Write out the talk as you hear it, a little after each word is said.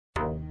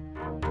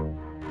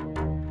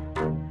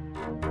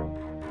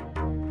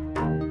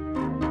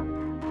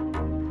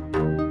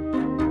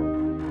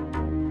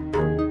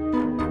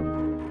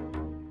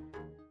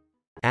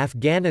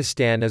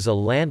Afghanistan is a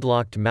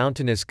landlocked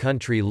mountainous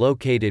country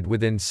located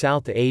within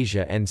South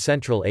Asia and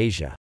Central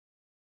Asia.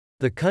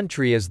 The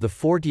country is the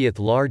 40th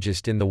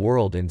largest in the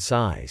world in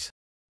size.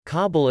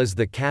 Kabul is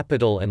the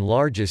capital and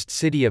largest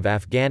city of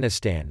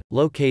Afghanistan,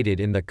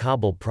 located in the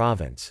Kabul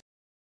Province.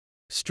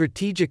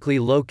 Strategically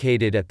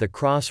located at the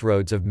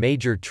crossroads of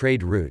major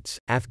trade routes,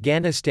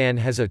 Afghanistan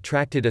has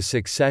attracted a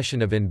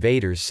succession of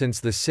invaders since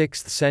the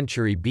 6th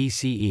century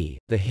BCE.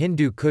 The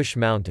Hindu Kush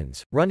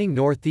Mountains, running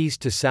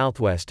northeast to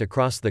southwest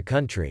across the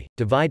country,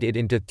 divide it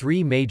into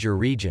three major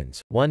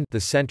regions: 1.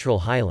 The Central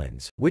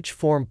Highlands, which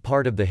form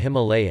part of the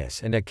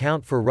Himalayas and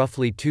account for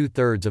roughly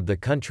two-thirds of the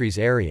country's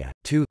area;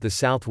 2. The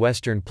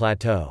Southwestern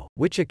Plateau,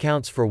 which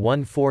accounts for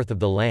one-fourth of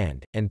the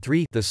land; and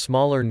 3. The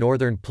smaller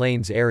Northern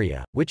Plains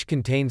area, which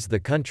contains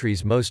the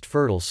country's most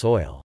fertile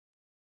soil.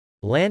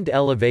 Land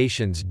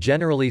elevations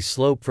generally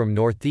slope from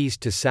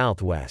northeast to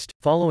southwest,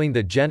 following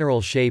the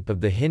general shape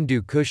of the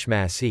Hindu Kush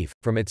massif,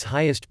 from its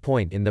highest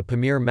point in the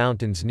Pamir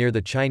Mountains near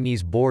the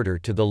Chinese border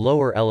to the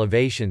lower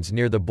elevations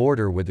near the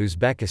border with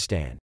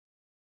Uzbekistan.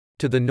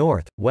 To the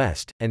north,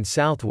 west, and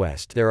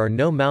southwest there are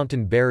no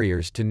mountain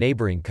barriers to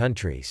neighboring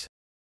countries.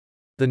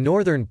 The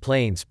northern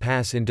plains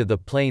pass into the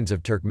plains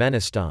of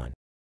Turkmenistan.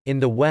 In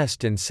the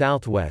west and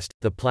southwest,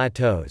 the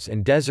plateaus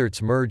and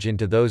deserts merge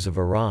into those of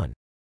Iran.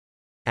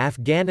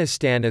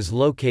 Afghanistan is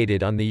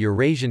located on the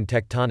Eurasian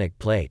Tectonic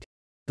Plate.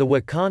 The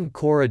Wakhan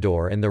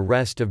Corridor and the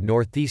rest of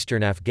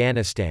northeastern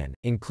Afghanistan,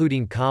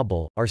 including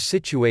Kabul, are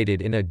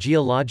situated in a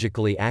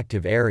geologically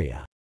active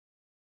area.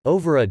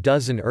 Over a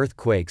dozen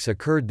earthquakes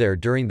occurred there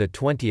during the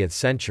 20th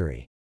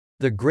century.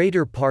 The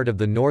greater part of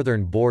the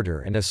northern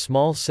border and a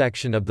small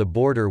section of the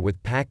border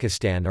with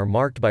Pakistan are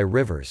marked by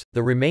rivers.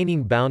 The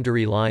remaining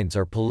boundary lines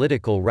are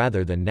political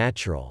rather than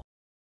natural.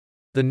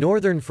 The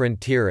northern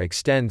frontier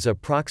extends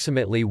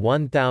approximately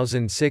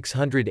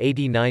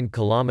 1,689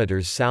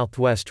 kilometers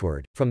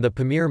southwestward, from the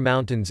Pamir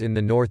Mountains in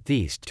the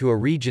northeast to a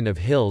region of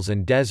hills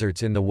and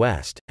deserts in the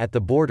west, at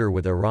the border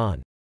with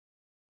Iran.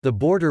 The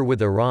border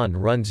with Iran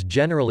runs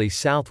generally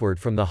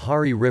southward from the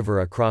Hari River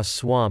across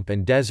swamp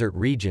and desert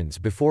regions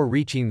before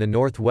reaching the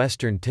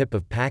northwestern tip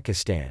of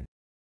Pakistan.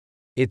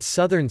 Its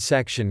southern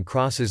section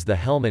crosses the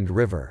Helmand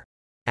River.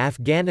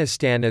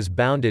 Afghanistan is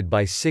bounded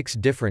by 6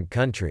 different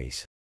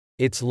countries.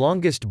 Its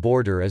longest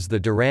border is the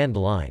Durand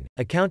Line,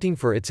 accounting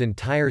for its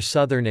entire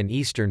southern and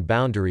eastern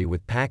boundary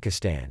with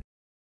Pakistan.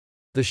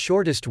 The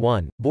shortest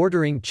one,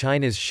 bordering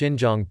China's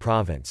Xinjiang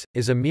province,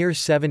 is a mere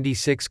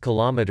 76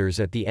 kilometers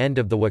at the end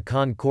of the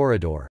Wakhan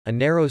Corridor, a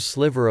narrow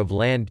sliver of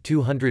land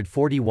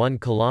 241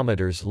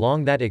 kilometers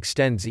long that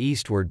extends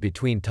eastward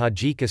between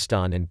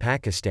Tajikistan and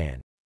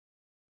Pakistan.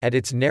 At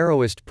its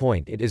narrowest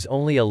point it is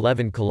only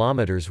 11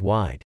 kilometers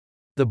wide.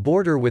 The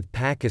border with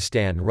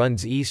Pakistan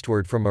runs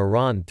eastward from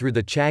Iran through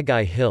the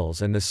Chagai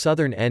Hills and the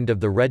southern end of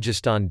the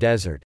Registan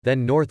Desert,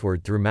 then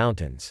northward through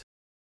mountains.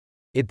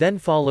 It then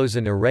follows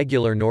an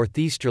irregular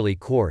northeasterly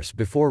course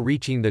before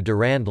reaching the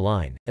Durand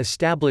Line,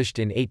 established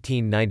in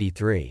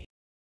 1893.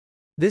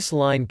 This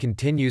line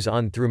continues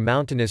on through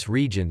mountainous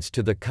regions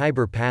to the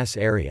Khyber Pass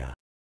area.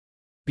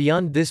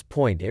 Beyond this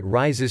point it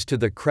rises to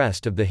the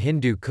crest of the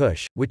Hindu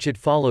Kush, which it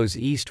follows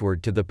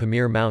eastward to the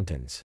Pamir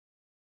Mountains.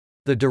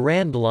 The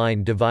Durand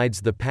Line divides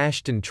the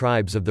Pashtun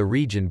tribes of the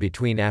region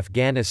between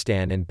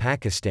Afghanistan and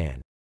Pakistan.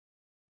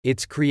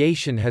 Its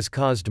creation has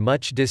caused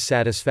much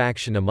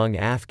dissatisfaction among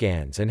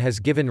Afghans and has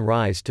given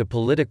rise to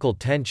political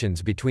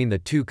tensions between the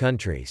two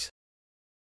countries.